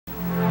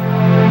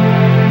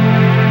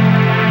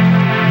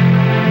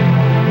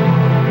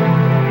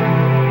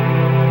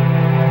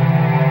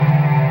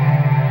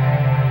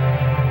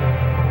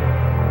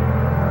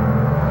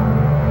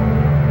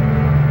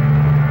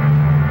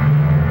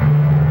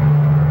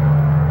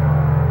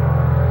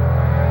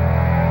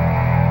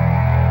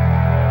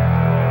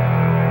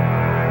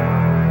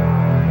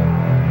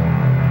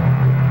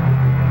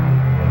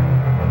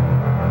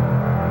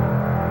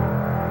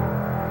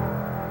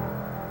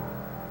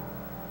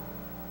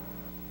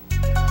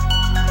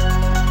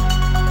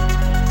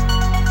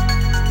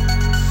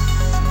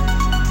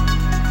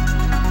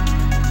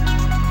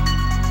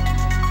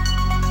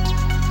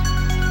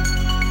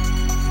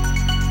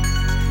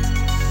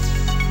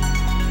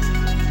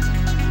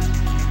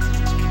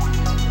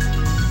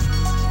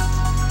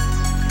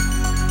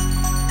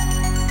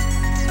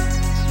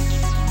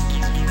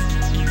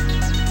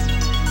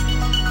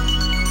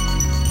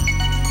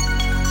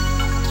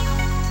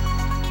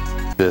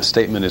The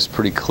statement is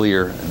pretty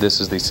clear. This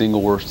is the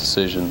single worst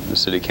decision the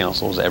City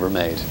Council has ever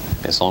made,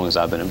 as long as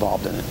I've been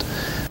involved in it.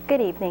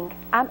 Good evening.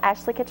 I'm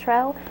Ashley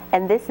Cottrell,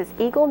 and this is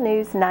Eagle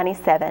News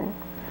 97.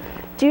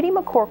 Judy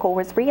McCorkle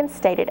was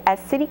reinstated as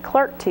City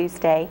Clerk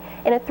Tuesday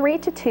in a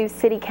 3-2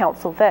 City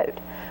Council vote.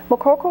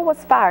 McCorkle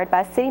was fired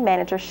by City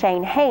Manager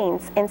Shane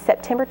Haynes in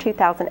September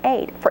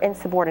 2008 for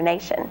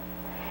insubordination.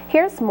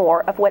 Here's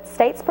more of what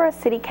Statesboro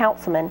City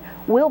Councilman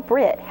Will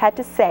Britt had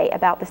to say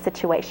about the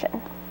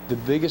situation. The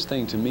biggest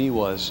thing to me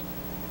was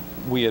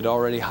we had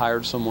already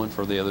hired someone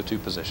for the other two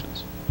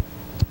positions,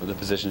 for the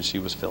positions she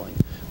was filling.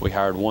 We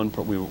hired one,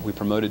 we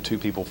promoted 2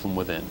 people from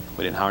within.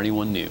 We didn't hire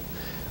anyone new.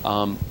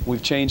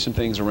 We've changed some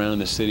things around in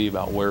the city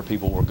about where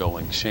people were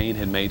going. Shane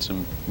had made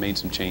some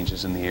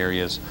changes in the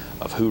areas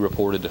of who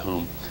reported to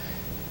whom.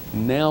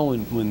 Now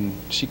when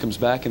she comes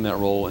back in that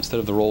role, instead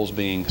of the roles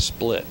being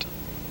split,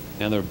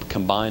 now they're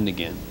combined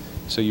again.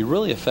 So you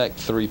really affect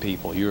 3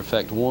 people. You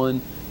affect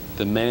one,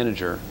 the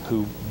manager,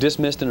 who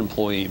dismissed an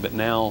employee but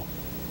now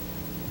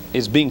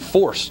is being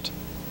forced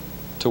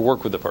to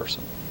work with the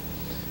person.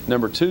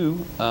 Number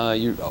 2,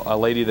 a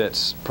lady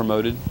that's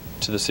promoted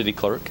to the city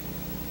clerk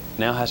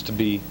now has to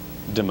be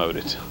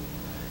demoted.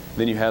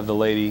 Then you have the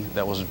lady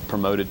that was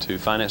promoted to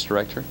finance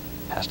director,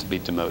 has to be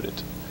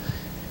demoted.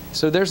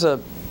 So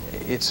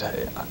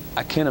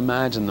I can't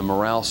imagine the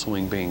morale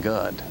swing being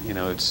good. You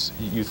know,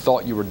 you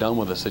thought you were done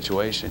with a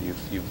situation.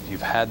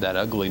 You've had that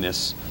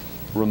ugliness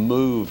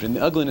removed, and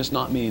the ugliness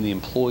not meaning the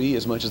employee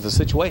as much as the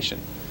situation.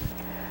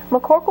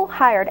 McCorkle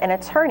hired an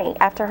attorney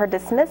after her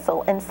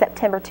dismissal in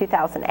September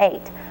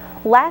 2008.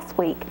 Last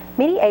week,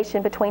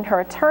 mediation between her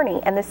attorney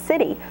and the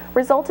city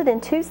resulted in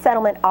 2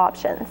 settlement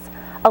options: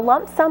 a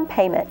lump sum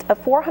payment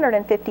of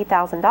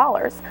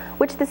 $450,000,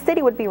 which the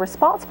city would be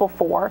responsible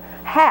for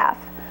half,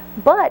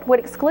 but would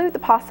exclude the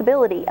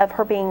possibility of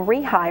her being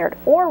rehired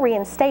or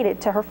reinstated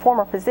to her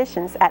former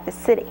positions at the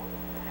city.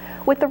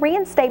 With the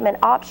reinstatement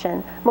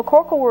option,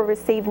 McCorkle will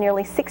receive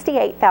nearly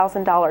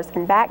 $68,000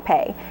 in back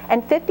pay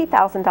and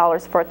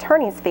 $50,000 for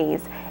attorney's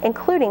fees,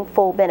 including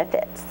full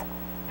benefits.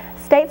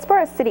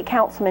 Statesboro City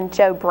Councilman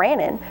Joe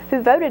Brannon,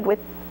 who voted with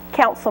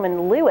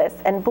Councilman Lewis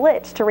and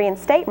Blitch to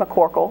reinstate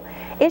McCorkle,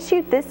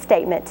 issued this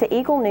statement to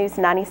Eagle News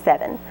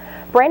 97.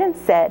 Brannon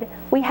said,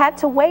 "We had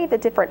to weigh the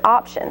different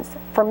options.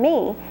 For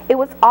me, it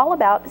was all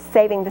about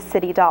saving the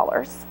city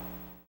dollars."